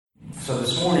So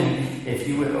this morning, if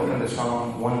you would open to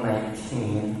Psalm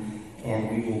 119, and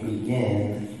we will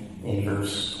begin in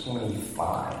verse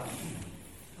 25.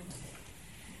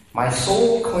 My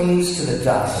soul clings to the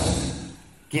dust.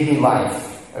 Give me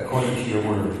life according to your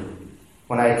word.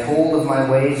 When I told of my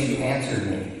ways, you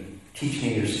answered me. Teach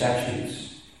me your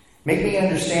statutes. Make me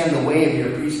understand the way of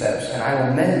your precepts, and I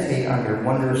will meditate on your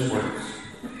wondrous works.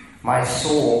 My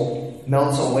soul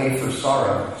melts away for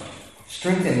sorrow.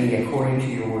 Strengthen me according to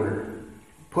your word.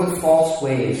 Put false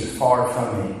ways far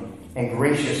from me, and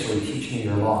graciously teach me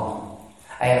your law.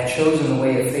 I have chosen the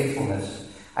way of faithfulness.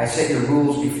 I set your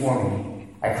rules before me.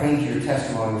 I cling to your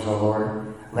testimonies, O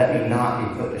Lord. Let me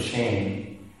not be put to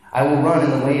shame. I will run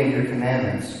in the way of your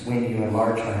commandments when you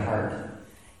enlarge my heart.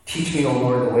 Teach me, O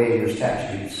Lord, the way of your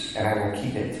statutes, and I will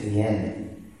keep it to the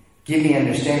end. Give me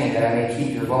understanding that I may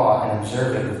keep your law and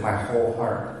observe it with my whole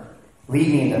heart. Lead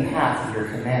me in the path of your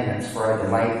commandments, for I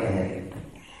delight in it.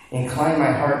 Incline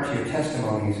my heart to your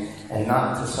testimonies and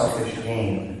not to selfish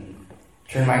gain.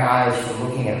 Turn my eyes from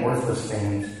looking at worthless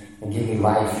things and give me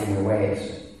life in your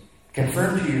ways.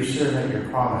 Confirm to your servant your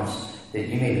promise, that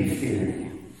you may be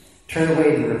feared. Turn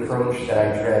away the reproach that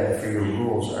I dread, for your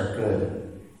rules are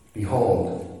good.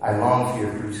 Behold, I long for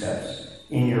your precepts.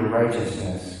 In your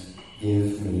righteousness,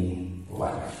 give me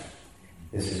life.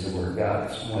 This is the word of God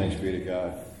this morning. Thanks be to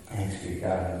God. Thanks be to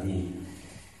God indeed.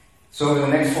 So over the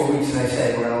next 4 weeks, as I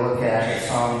said, we're going to look at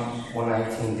Psalm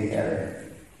 119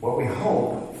 together. What we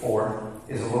hope for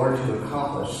is the Lord to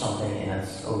accomplish something in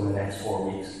us over the next 4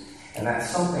 weeks. And that's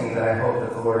something that I hope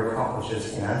that the Lord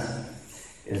accomplishes in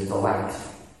us is delight.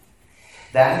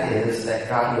 That is, that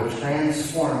God will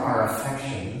transform our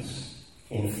affections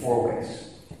in 4 ways.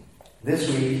 This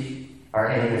week,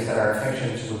 our aim is that our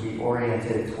affections will be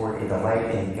oriented toward a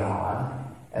delight in God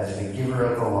as the giver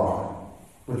of the law,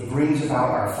 which brings about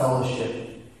our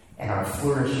fellowship and our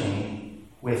flourishing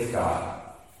with God.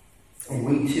 In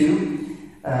week 2,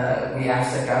 we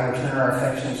ask that God would turn our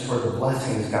affections toward the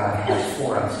blessings God has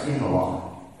for us in the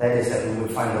law. That is, that we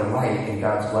would find delight in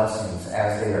God's blessings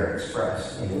as they are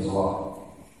expressed in His law.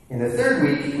 In the 3rd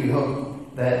week, we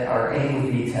hope that our aim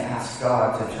would be to ask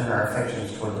God to turn our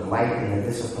affections toward delight in the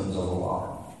disciplines of the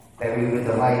law. That we would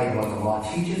delight in what the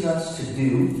law teaches us to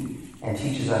do and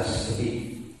teaches us to be.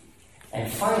 And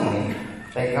finally,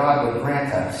 that God would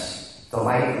grant us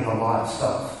delight in the law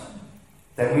itself.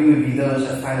 That we would be those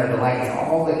that find our delight in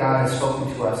all that God has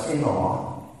spoken to us in the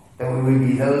law. That we would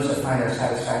be those that find our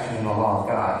satisfaction in the law of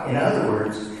God. In other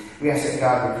words, we ask that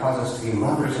God would cause us to be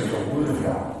lovers of the Word of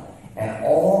God and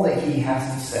all that He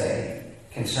has to say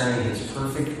concerning His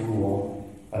perfect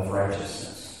rule of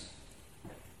righteousness.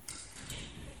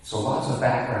 So lots of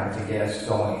background to get us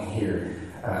going here.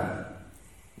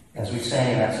 As we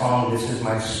sang in that song, this is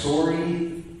my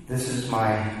story, this is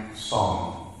my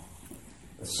song.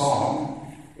 The psalm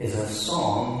is a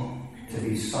song to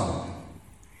be sung.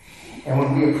 And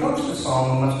when we approach the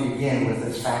psalm, we must begin with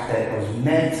this fact that it was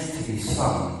meant to be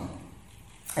sung.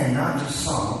 And not just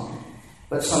sung,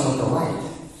 but sung with delight.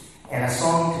 And a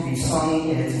song to be sung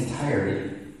in its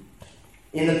entirety.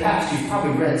 In the past, you've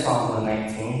probably read Psalm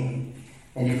 119,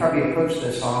 and you've probably approached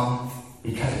this psalm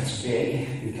because it's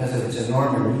big, because of its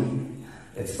enormity.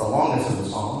 It's the longest of the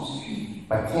Psalms,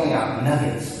 by pulling out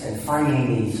nuggets and finding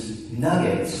these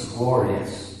nuggets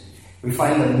glorious. We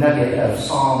find the nugget of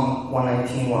Psalm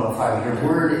 119, 105. Your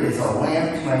word is a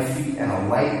lamp to my feet and a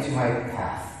light to my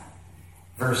path.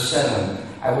 Verse 7,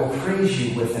 I will praise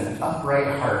you with an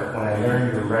upright heart when I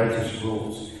learn your righteous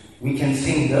rules. We can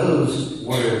sing those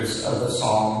words of the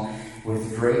psalm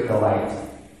with great delight.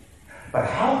 But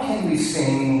how can we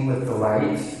sing with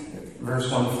delight?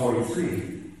 Verse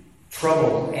 143,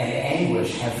 trouble and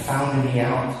anguish have found me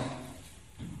out.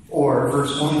 Or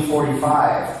verse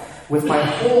 145, with my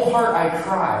whole heart I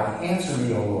cry, answer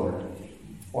me, O Lord.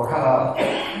 Or how about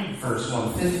verse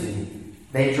 150,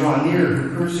 they draw near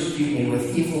who persecute me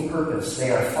with evil purpose,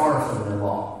 they are far from their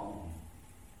law.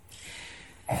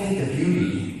 I think the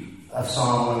beauty of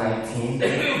Psalm 119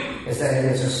 is that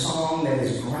it is a song that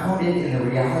is grounded in the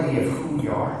reality of who we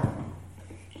are,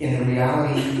 in the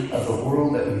reality of the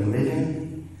world that we live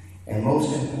in, and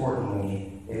most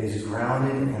importantly, it is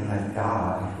grounded in the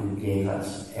God who gave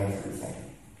us everything.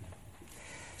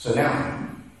 So now,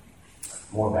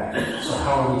 more back. So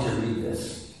how are we to read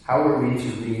this? How are we to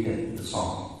read the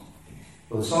psalm?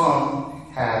 Well, the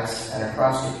psalm has an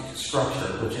acrostic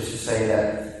structure, which is to say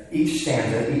that each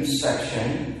stanza, each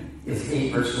section is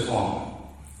 8 verses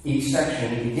long. Each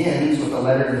section begins with a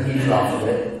letter in the Hebrew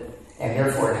alphabet, and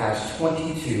therefore it has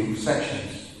 22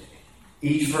 sections.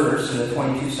 Each verse in the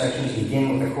 22 sections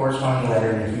begin with the corresponding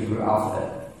letter in the Hebrew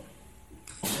alphabet.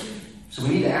 So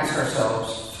we need to ask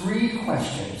ourselves 3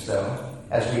 questions, though,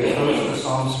 as we approach the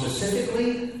Psalm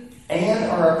specifically and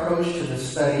our approach to the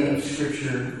study of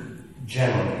Scripture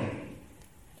generally.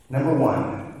 Number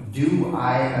 1, do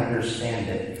I understand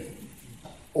it?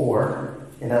 Or,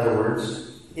 in other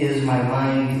words, is my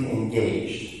mind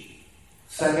engaged?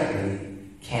 Secondly,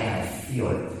 can I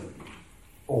feel it?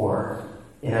 Or,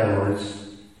 in other words,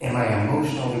 am I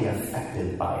emotionally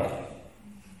affected by it?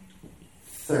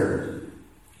 Third,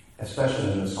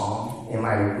 especially in the Psalm, am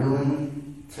I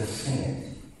willing to sing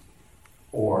it?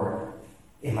 Or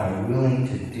am I willing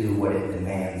to do what it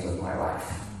demands of my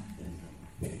life?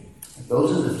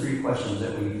 Those are the 3 questions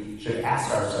that we should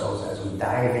ask ourselves as we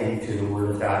dive into the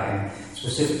Word of God, and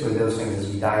specifically those things as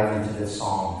we dive into this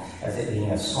psalm, as it being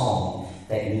a psalm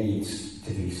that needs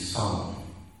to be sung,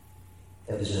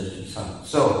 that deserves to be sung.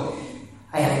 So,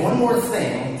 I have one more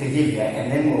thing to give you,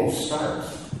 and then we'll start.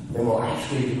 Then we'll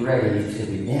actually be ready to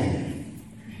begin.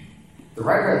 The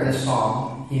writer of this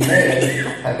psalm, he may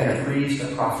have been a priest, a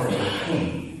prophet, or a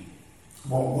king.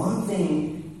 Well, one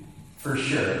thing for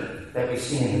sure that we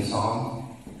see in the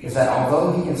psalm is that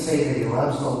although he can say that he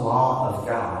loves the law of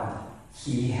God,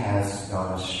 he has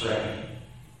gone astray.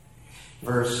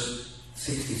 Verse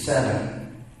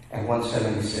 67 and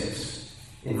 176.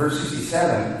 In verse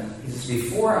 67, he says,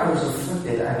 "Before I was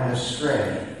afflicted, I went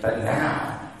astray, but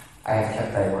now I have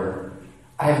kept thy word.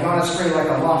 I have gone astray like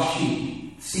a lost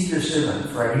sheep. Seek your servant,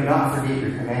 for I do not forget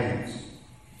your commandments."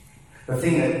 The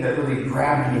thing that really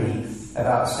grabbed me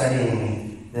about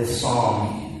studying this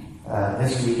psalm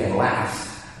this week and last,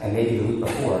 and maybe the week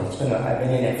before, I've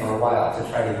been in it for a while to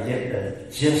try to get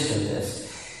the gist of this,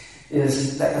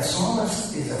 is that the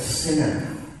psalmist is a sinner.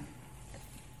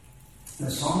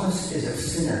 The psalmist is a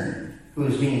sinner who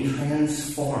is being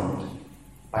transformed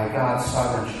by God's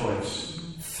sovereign choice,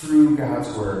 through God's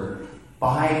word,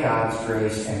 by God's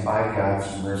grace, and by God's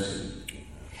mercy.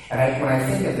 And when I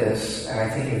think of this, and I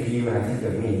think of you, and I think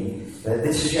of me, that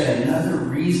this is yet another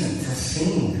reason to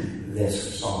sing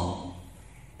this psalm.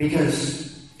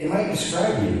 Because it might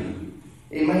describe you.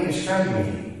 It might describe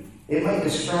me. It might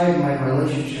describe my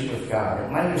relationship with God.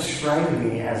 It might describe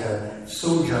me as a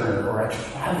sojourner or a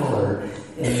traveler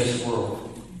in this world.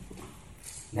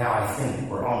 Now I think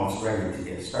we're almost ready to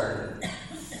get started.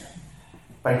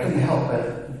 But I couldn't help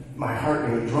but my heart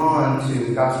being drawn to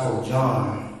the Gospel of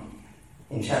John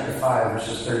in chapter 5,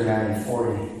 verses 39 and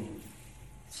 40. It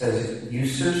says, "You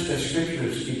search the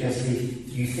Scriptures because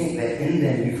you think that in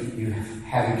them you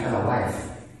have eternal life,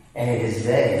 and it is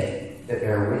they that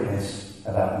bear witness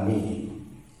about me.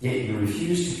 Yet you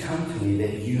refuse to come to me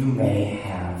that you may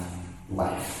have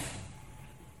life."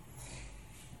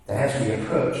 That as we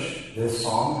approach this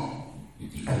psalm,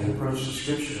 as we approach the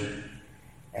Scripture,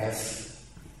 as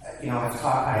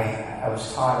I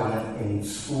was taught in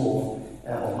school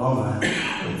at Oklahoma.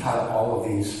 They taught all of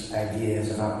these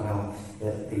ideas about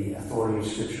the authority of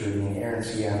Scripture and the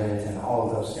inerrancy of it and all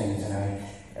of those things. And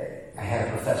I had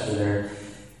a professor there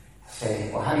say,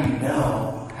 "Well, how do you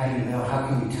know? How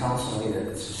can you tell somebody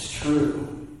that this is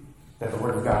true? That the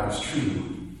Word of God is true?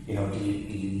 Do you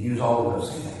use all of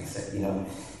those things?" And I said,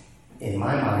 in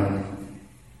my mind,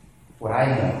 what I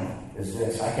know is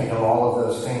this: I can know all of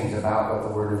those things about what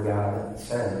the Word of God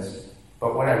says.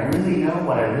 But what I really know,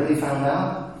 what I really found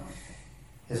out,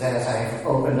 is that as I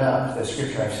opened up the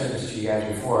Scripture, I've said this to you guys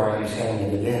before, I'm saying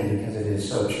it again because it is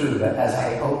so true, that as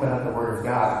I open up the Word of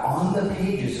God, on the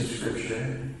pages of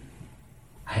Scripture,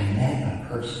 I met a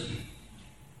person.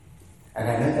 And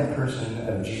I met that person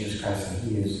of Jesus Christ,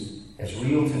 and he is as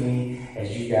real to me as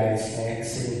you guys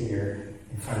sitting here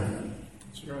in front of me.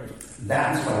 That's right.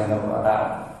 That's what I know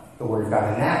about the Word of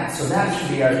God. And so that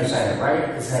should be our desire, right?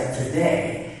 Is that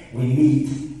today we meet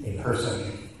a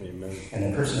person. Amen.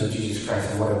 And the person of Jesus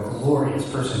Christ, and what a glorious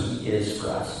person he is for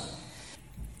us.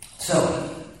 So,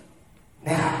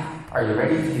 now, are you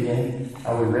ready to begin?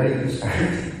 Are we ready to start?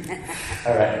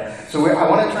 All right. So I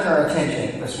want to turn our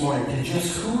attention this morning to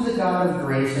just who the God of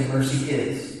grace and mercy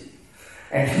is,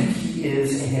 and who he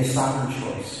is in his sovereign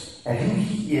choice, and who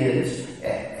he is,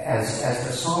 as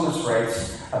the psalmist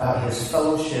writes, about his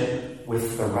fellowship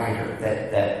with the writer,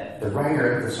 that the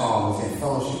writer of the psalm is in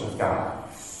fellowship with God.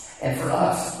 And for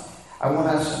us, I want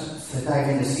us to dive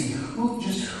in to see who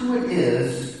it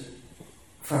is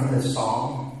from this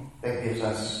psalm that gives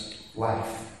us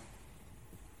life.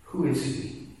 Who is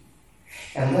he?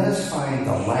 And let us find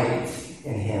the light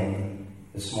in him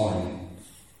this morning.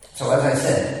 So as I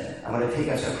said, I'm going to take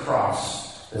us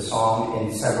across the psalm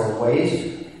in several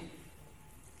ways.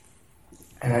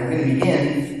 And I'm going to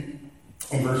begin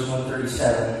in verse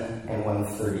 137 and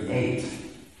 138.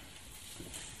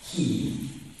 He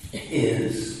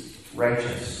is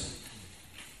righteous.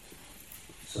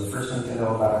 So the first thing to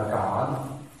know about our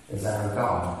God is that our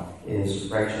God is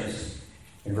righteous.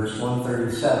 In verse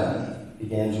 137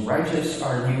 begins, "Righteous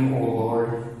are you, O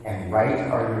Lord, and right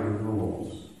are your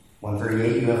rules."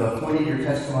 138, "You have appointed your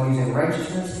testimonies in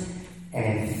righteousness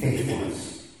and in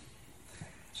faithfulness."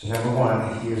 So number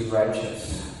one, he is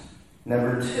righteous.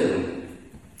 Number two,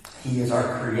 he is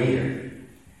our creator.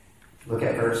 Look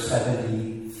at verse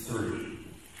 73.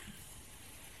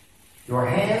 "Your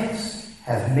hands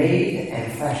have made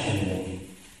and fashioned me.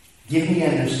 Give me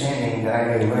understanding that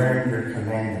I may learn your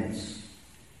commandments.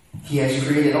 He has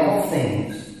created all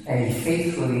things, and he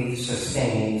faithfully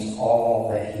sustains all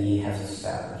that he has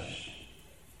established."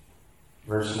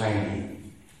 Verse 90.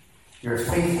 "Your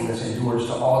faithfulness endures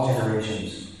to all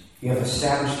generations. You have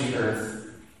established the earth,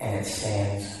 and it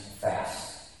stands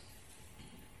fast."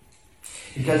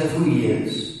 Because of who he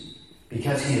is,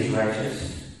 because he is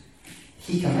righteous,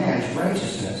 he commands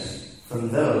righteousness from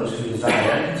those who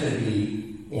desire to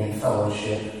be in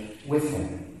fellowship with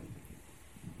him.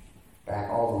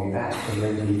 All the way back to the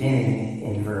very beginning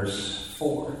in verse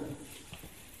 4.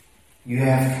 "You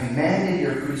have commanded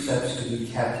your precepts to be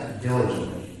kept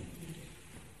diligently."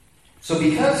 So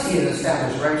because he has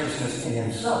established righteousness in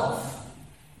himself,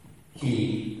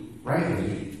 he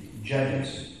rightly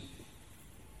judges.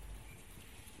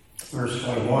 Verse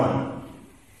 21.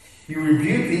 "You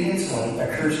rebuke the insolent,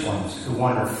 accursed ones who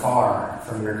wander far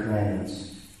from your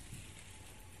commandments."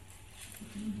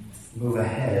 Move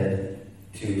ahead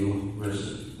to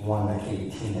verses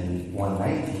 118 and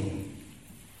 119.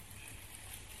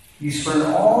 "You spurn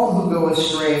all who go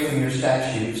astray from your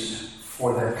statutes,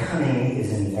 for their cunning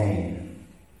is in vain.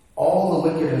 All the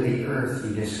wicked of the earth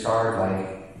you discard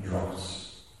like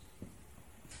dross."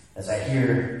 As I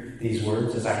hear these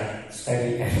words, as I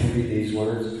study and read these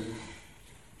words,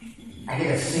 I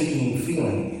get a sinking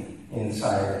feeling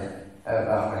inside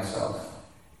about myself.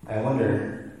 I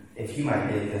wonder if you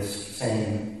might get this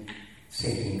same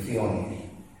sinking feeling,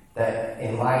 that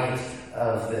in light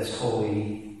of this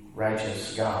holy,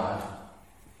 righteous God,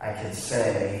 I could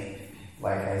say,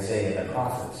 like Isaiah the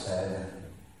prophet said,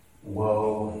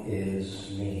 "Woe is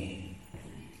me.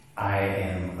 I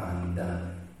am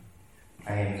undone.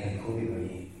 I am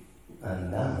completely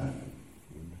undone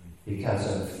because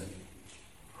of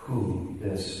who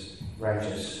this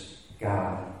righteous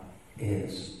God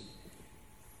is."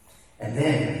 And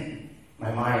then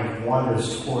my mind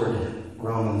wanders toward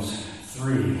Romans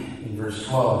 3 in verse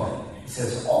 12. It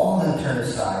says, "All have turned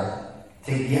aside.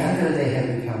 Together they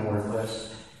have become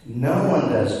worthless. No one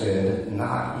does good,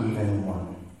 not even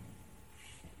one."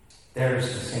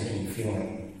 There's the sinking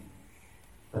feeling.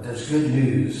 But there's good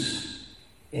news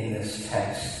in this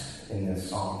text, in this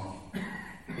song.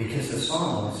 Because the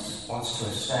psalmist wants to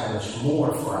establish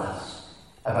more for us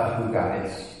about who God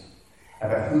is.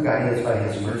 About who God is by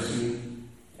his mercy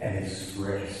and his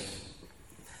grace.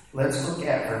 Let's look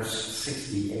at verse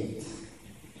 68.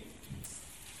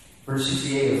 Verse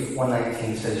 68 of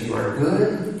 119 says, "You are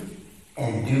good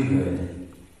and do good.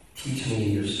 Teach me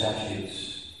your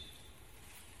statutes."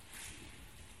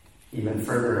 Even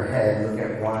further ahead, look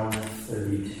at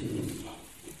 132.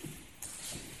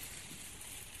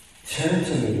 "Turn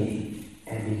to me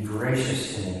and be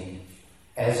gracious to me,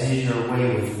 as is your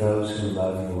way with those who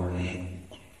love your name."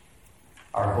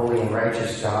 Our holy and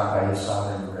righteous God, by his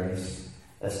sovereign grace,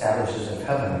 establishes a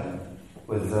covenant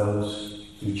with those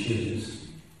he chooses.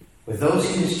 With those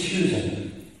he is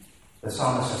choosing, the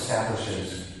psalmist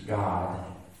establishes God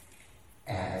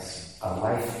as a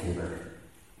life giver.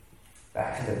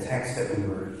 Back to the text that we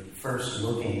were first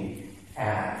looking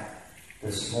at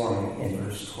this morning in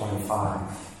verse 25.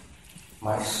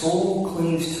 "My soul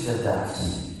clings to the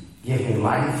dust. Give me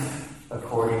life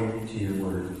according to your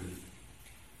word."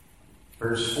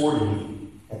 Verse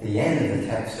 40, at the end of the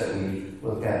text that we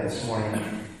looked at this morning,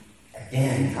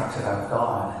 again talks about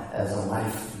God as a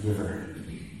life giver.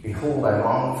 "Behold, I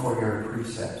long for your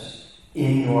precepts.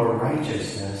 In your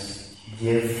righteousness,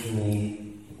 give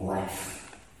me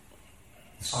life."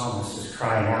 The psalmist is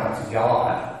crying out to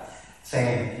God,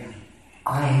 saying,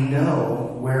 "I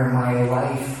know where my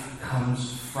life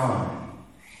comes from,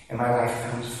 and my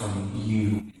life comes from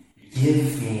you.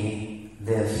 Give me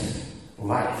this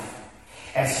life."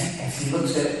 As he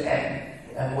looks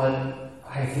at what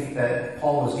I think that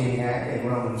Paul was getting at in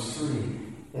Romans 3,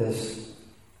 is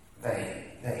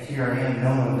that here I am,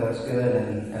 no one does good,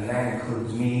 and that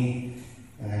includes me,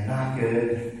 and I'm not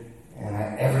good, and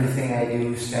everything I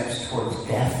do steps towards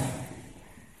death.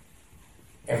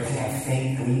 Everything I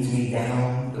think leads me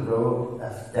down the road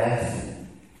of death.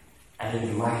 I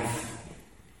need life.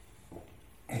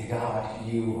 And God,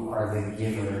 you are the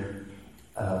giver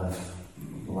of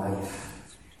life.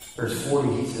 Verse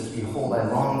 40, he says, "Behold,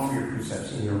 I long for your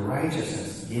precepts, and your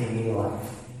righteousness give me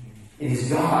life." It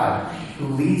is God who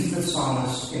leads the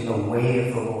psalmist in the way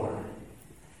of the Lord.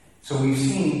 So we've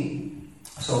seen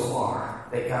so far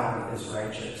that God is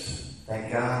righteous,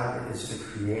 that God is the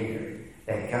creator,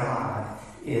 that God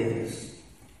is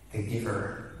the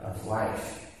giver of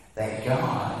life, that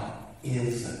God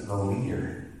is the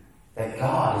leader, that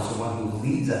God is the one who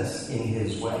leads us in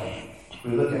his way. If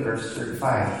we look at verse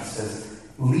 35, it says,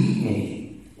 "Lead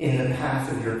me in the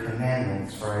path of your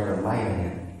commandments, for I delight in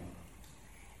it."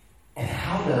 And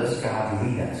how does God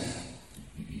lead us?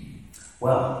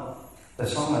 Well, the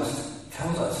psalmist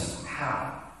tells us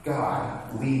how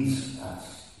God leads us.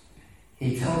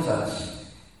 He tells us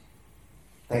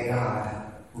that God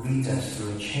leads us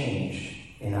through a change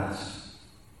in us.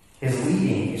 His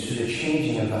leading is through the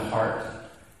changing of the heart.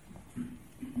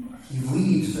 He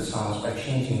leads the psalmist by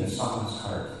changing the psalmist's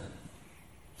heart.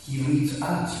 He leads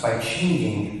us by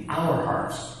changing our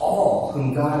hearts. All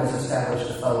whom God has established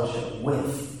a fellowship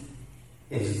with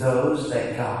is those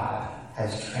that God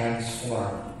has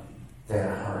transformed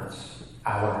their hearts,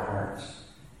 our hearts.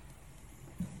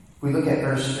 We look at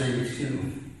verse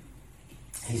 32.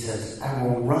 He says, "I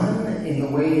will run in the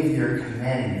way of your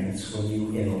commandments when you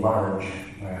enlarge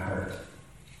my heart."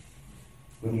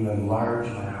 When you enlarge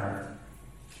my heart.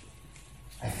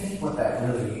 I think what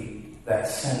that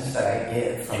sense that I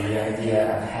get from the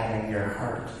idea of having your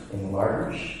heart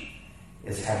enlarged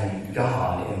is having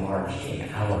God enlarged in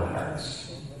our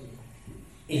hearts.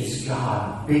 Is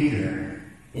God bigger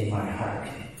in my heart?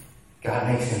 God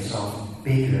makes himself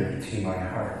bigger to my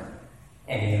heart,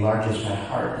 and he enlarges my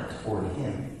heart toward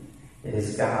him. It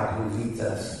is God who leads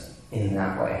us in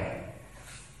that way.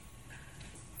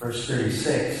 Verse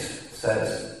 36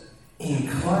 says,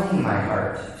 "Incline my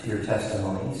heart to your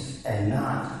testimonies and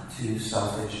not to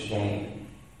selfish gain."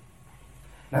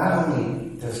 Not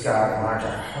only does God enlarge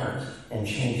our heart and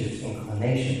change its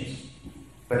inclinations,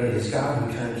 but it is God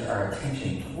who turns our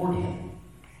attention toward him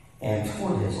and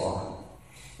toward his law.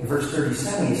 In verse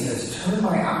 37, he says, "Turn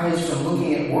my eyes from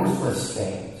looking at worthless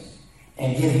things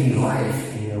and give me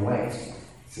life in your ways."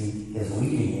 See, his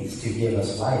leading is to give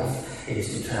us life. It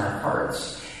is to turn our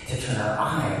hearts, to turn our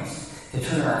eyes, to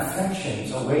turn our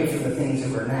affections away from the things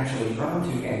that we're naturally drawn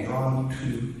to and drawn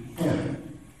to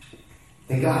him.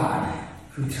 The God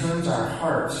who turns our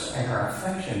hearts and our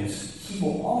affections, he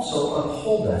will also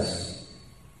uphold us.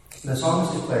 The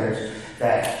psalmist declares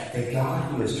that the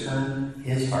God who has turned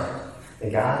his heart, the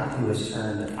God who has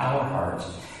turned our hearts,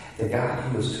 the God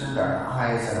who has turned our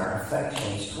eyes and our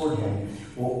affections toward him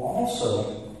will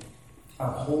also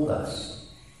uphold us.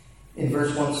 In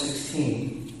verse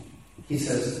 116, he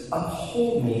says,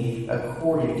 "Uphold me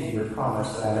according to your promise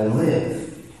that I may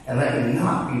live, and let me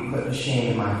not be put to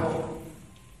shame in my hope."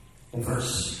 In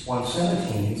verse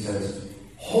 117, he says,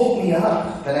 "Hold me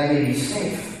up that I may be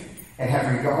safe, and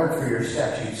have regard for your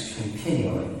statutes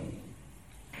continually."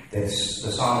 The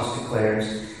psalmist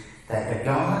declares that the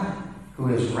God who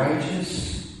is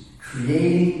righteous,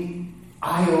 creating,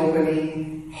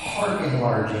 eye-opening,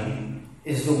 heart-enlarging,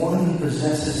 is the one who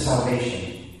possesses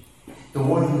salvation, the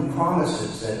one who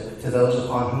promises it to those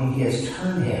upon whom he has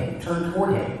turned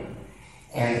toward him.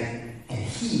 And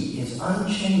he is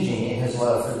unchanging in his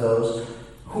love for those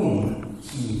whom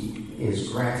he is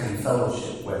granting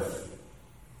fellowship with.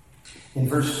 In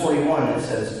verse 41, it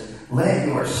says, "Let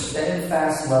your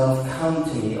steadfast love come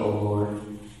to me, O Lord,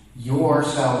 your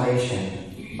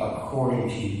salvation according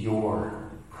to your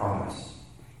promise."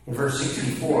 In verse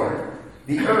 64,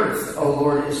 "The earth, O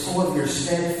Lord, is full of your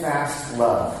steadfast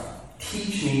love.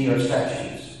 Teach me your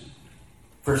statutes."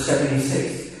 Verse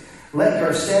 76, "Let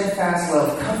your steadfast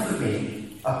love comfort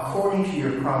me according to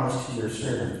your promise to your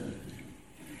servant."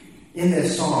 In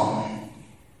this psalm,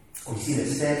 we see that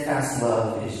steadfast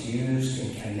love is used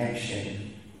in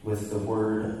connection with the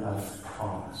word of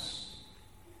promise.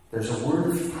 There's a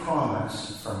word of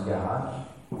promise from God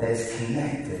that is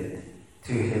connected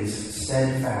to his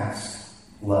steadfast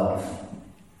love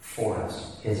for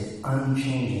us, his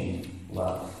unchanging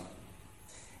love.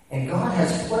 And God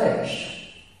has pledged,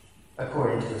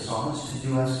 according to the psalmist, to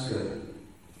do us good.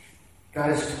 God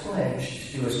has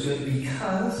pledged to do us good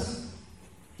because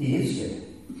he is good.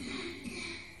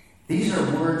 These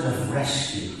are words of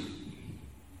rescue.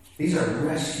 These are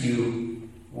rescue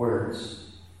words.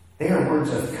 They are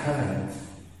words of covenant,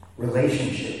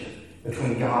 relationship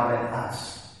between God and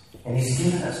us. And he's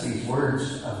given us these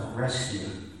words of rescue,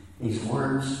 these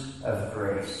words of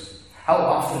grace. How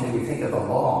often do we think of the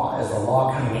law as the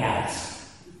law coming at us?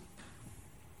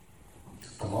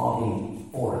 The law being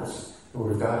for us, the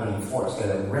word of God being for us,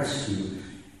 that a rescue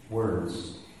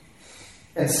words.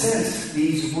 And since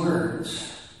these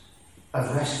words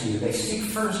of rescue, they speak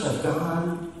first of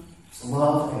God's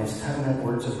love and His covenant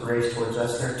words of grace towards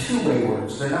us. They're two-way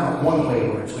words. They're not one-way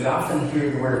words. We often hear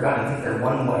the word of God and think they're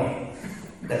one way,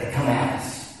 that they come at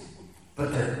us.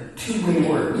 But they're two-way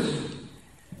words.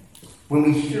 When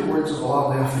we hear words of the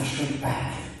law, we often shrink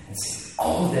back and say,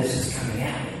 all of this is coming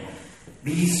at me.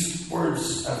 These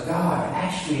words of God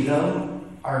actually, though,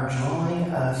 are drawing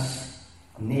us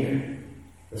near,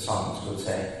 the psalmist would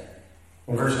say.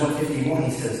 In verse 151,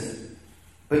 he says,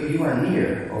 "But you are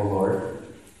near, O Lord,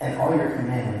 and all your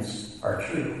commandments are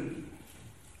true."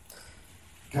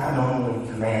 God not only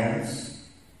commands,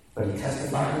 but He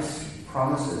testifies,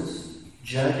 promises,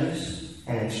 judges,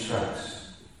 and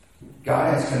instructs.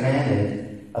 God has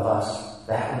commanded of us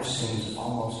that which seems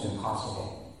almost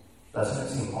impossible. Doesn't it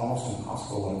seem almost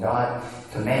impossible when God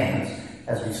commands,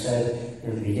 as we said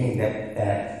in the beginning,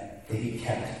 that they be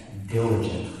kept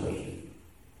diligently?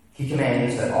 He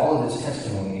commands that all of His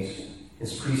testimonies,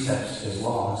 His precepts, His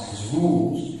laws, His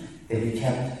rules, they be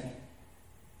kept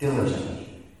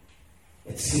diligently.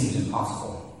 It seems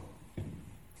impossible.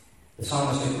 The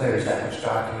psalmist declares that which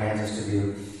God commands us to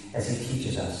do as He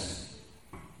teaches us.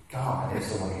 God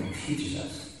is the one who teaches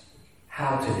us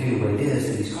how to do what it is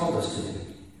that He's called us to do.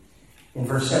 In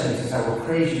verse 7, He says, "I will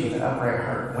praise you with an upright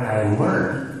heart when I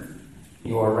learn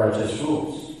your righteous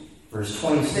rules." Verse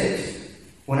 26,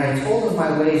 "When I told of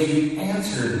my ways, you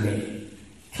answered me.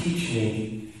 Teach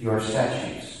me your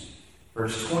statutes."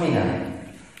 Verse 29,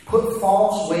 "Put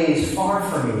false ways far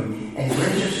from me, and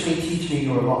graciously teach me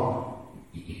your law."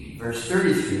 Verse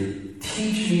 33,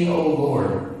 "Teach me, O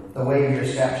Lord, the way of your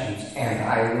statutes, and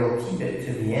I will keep it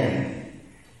to the end."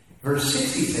 Verse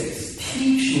 66,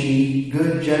 "Teach me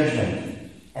good judgment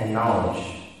and knowledge,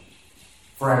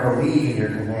 for I believe in your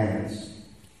commandments."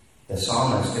 The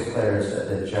psalmist declares that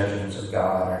the judgments of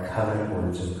God are covenant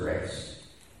words of grace.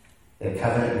 The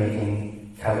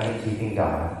covenant-making, covenant-keeping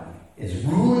God is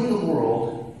ruling the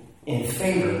world in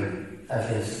favor of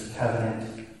His covenant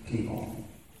people.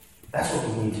 That's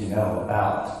what we need to know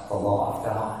about the law of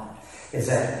God, is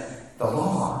that the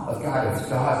law of God is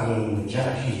God being the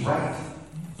judge. He's right.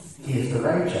 He is the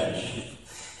right judge.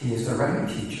 He is the right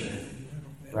teacher.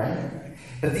 Right?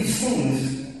 But these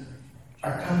things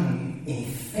are coming in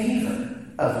favor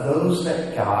of those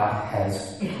that God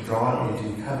has drawn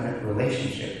into covenant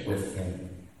relationship with Him.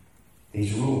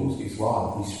 These rules, these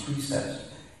laws, these precepts,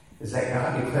 is that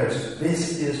God declares,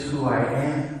 this is who I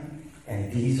am,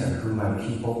 and these are who my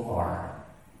people are.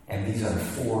 And these are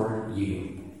for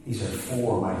you. These are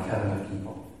for my covenant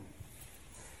people.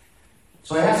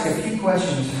 So I ask a few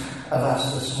questions of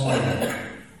us this morning.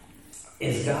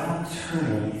 Is God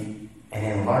turning and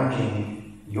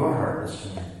enlarging your heart this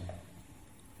morning?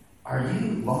 Are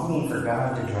you longing for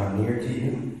God to draw near to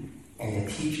you and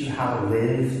to teach you how to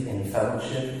live in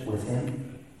fellowship with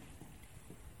Him?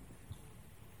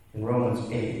 In Romans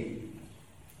 8,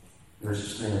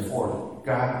 verses 3 and 4,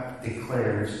 God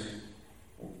declares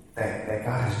that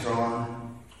God has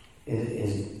drawn,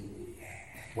 is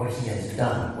what He has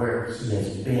done, where He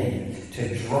has been,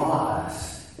 to draw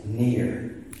us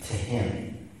near to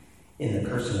Him in the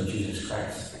person of Jesus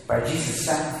Christ. By Jesus'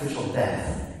 sacrificial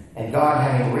death, and God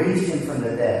having raised Him from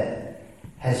the dead,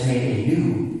 has made a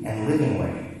new and living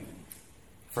way.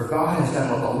 For God has done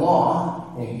what the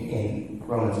law, in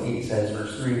Romans 8 says,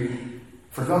 verse 3,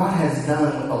 "For God has done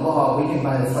what the law, weakened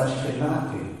by the flesh, could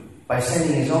not do, by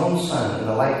sending His own Son in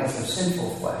the likeness of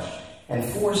sinful flesh, and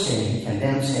for sin He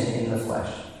condemned sin in the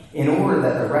flesh, in order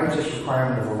that the righteous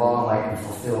requirement of the law might be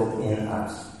fulfilled in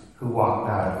us, who walk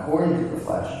not according to the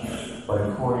flesh, but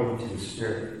according to the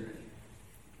Spirit."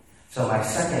 So my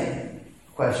second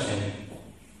question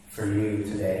for you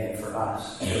today and for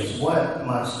us is, what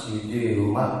must you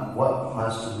do, what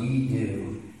must we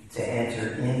do to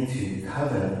enter into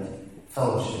covenant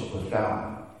fellowship with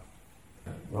God?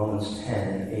 Romans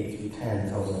 10, 8 through 10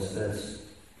 tells us this.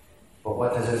 But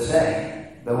what does it say?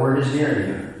 The word is near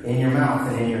you, in your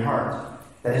mouth and in your heart.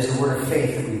 That is the word of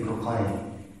faith that we proclaim.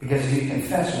 Because if you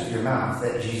confess with your mouth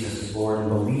that Jesus is Lord and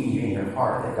believe in your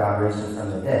heart that God raised Him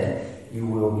from the dead, you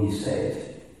will be saved.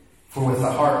 For with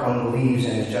the heart one believes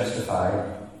and is justified,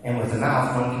 and with the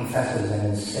mouth one confesses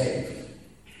and is saved.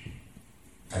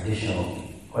 Additional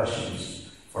questions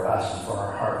for us and for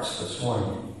our hearts this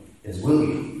morning is, will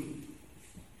you?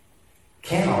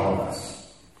 Can all of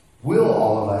us? Will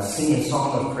all of us sing a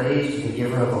song of praise to the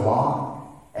giver of the law,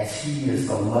 as He is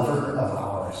the lover of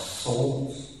our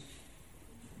souls?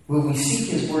 Will we seek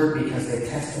His word because they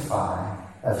testify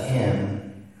of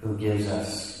Him who gives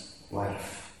us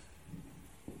life?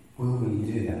 Will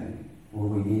we do that? Will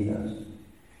we be those?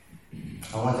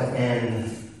 I want to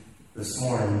end this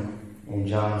morning in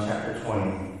John chapter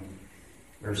 20,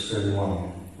 verse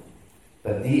 31.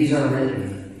 But these are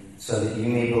written so that you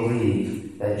may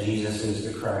believe that Jesus is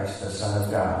the Christ, the Son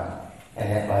of God, and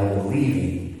that by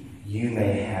believing you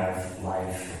may have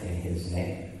life in his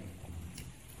name.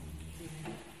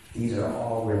 These are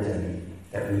all written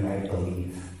that we might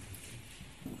believe.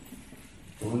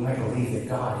 That we might believe that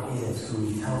God is who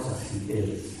he tells us he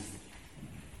is.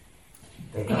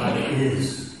 That God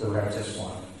is the righteous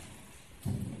one.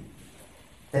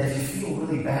 That if you feel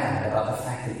really bad about the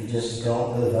fact that you just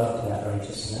don't live up to that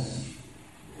righteousness,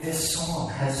 this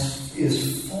psalm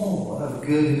is full of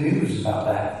good news about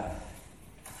that.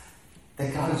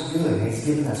 That God is good and he's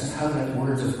given us covenant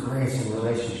words of grace and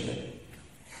relationship.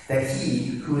 That he,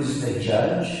 who is the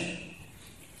judge,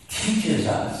 teaches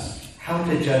us how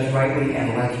to judge rightly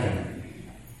and like him.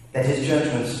 That his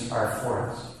judgments are for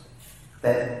us.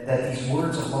 That these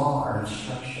words of law are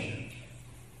instruction.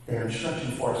 They're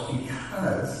instruction for us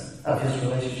because of his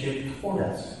relationship toward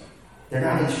us. They're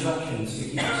not instructions to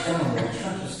keep us down. They're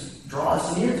instructions to draw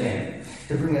us near to him,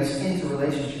 to bring us into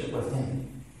relationship with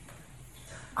him.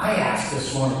 I ask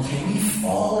this morning, can we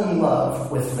fall in love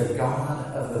with the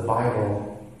God of the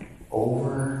Bible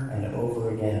over and over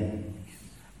again?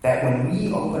 That when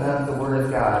we open up the Word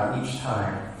of God each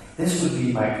time, this would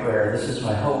be my prayer. This is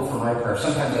my hope for my prayer.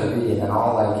 Sometimes I read it and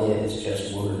all I get is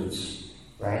just words,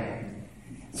 right?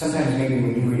 Sometimes maybe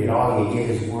when you read it all, you get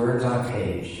his words on a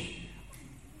page.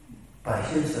 But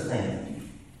here's the thing.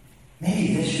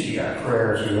 Maybe this should be our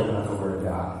prayer as we open up the Word of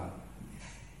God.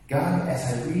 God,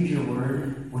 as I read your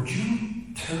Word, would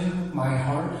you turn my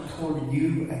heart toward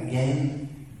you again?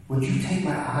 Would you take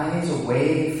my eyes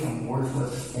away from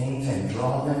worthless things and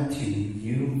draw them to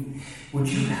you? Would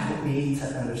you help me to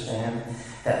understand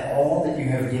that all that you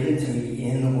have given to me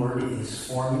in the Word is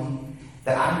for me?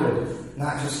 That I would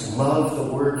not just love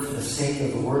the Word for the sake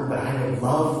of the Word, but I would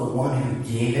love the one who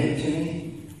gave it to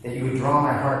me. That you would draw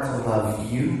my heart to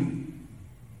love you.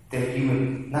 That you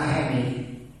would not have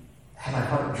my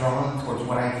heart drawn towards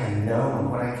what I can know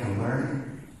and what I can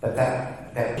learn, but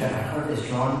that my heart is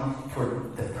drawn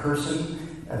toward the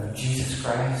person of Jesus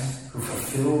Christ, who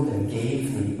fulfilled and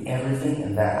gave me everything,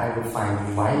 and that I would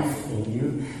find life in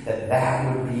you.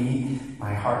 That would be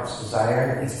my heart's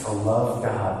desire, is to love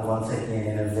God once again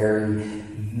in a very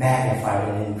magnified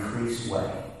and increased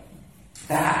way.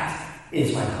 That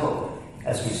is my hope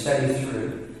as we study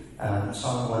through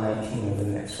Psalm 119 over the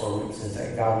next 4 weeks, is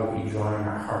that God would be drawing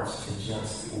our hearts to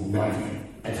just love him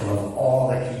and to love all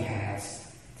that he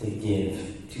has to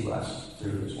give to us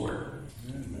through his word.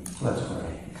 Let's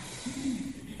pray.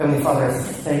 Heavenly Father, I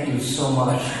thank you so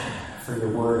much for your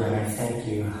word, and I thank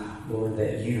you, Lord,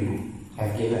 that you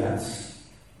have given us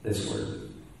this word.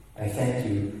 I thank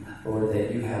you, Lord,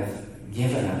 that you have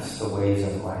given us the ways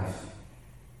of life.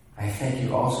 I thank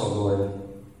you also, Lord,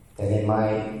 that in my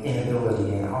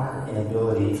inability and our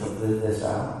inability to live this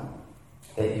out,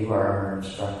 that you are our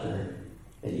instructor,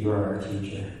 that you are our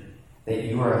teacher, that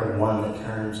you are the one that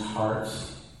turns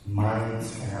hearts,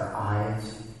 minds, and our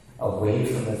eyes away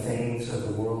from the things of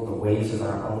the world, the ways of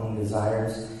our own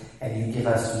desires, and you give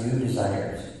us new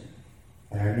desires.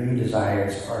 And our new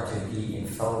desires are to be in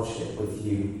fellowship with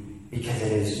you, because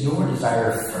it is your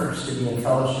desire first to be in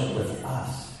fellowship with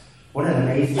us. What an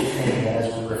amazing thing that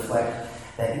as we reflect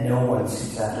that no one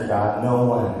seeks after God, no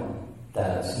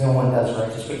one does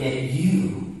righteous, but yet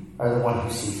you are the one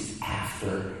who seeks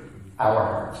after our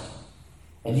hearts.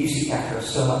 And you seek after us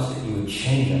so much that you would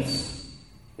change us,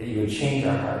 that you would change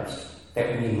our hearts,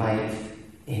 that we might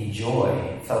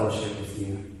enjoy fellowship with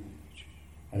you.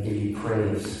 I give you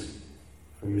praise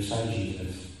for your Son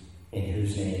Jesus, in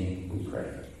whose name we pray.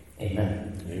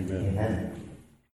 Amen. Amen. Amen.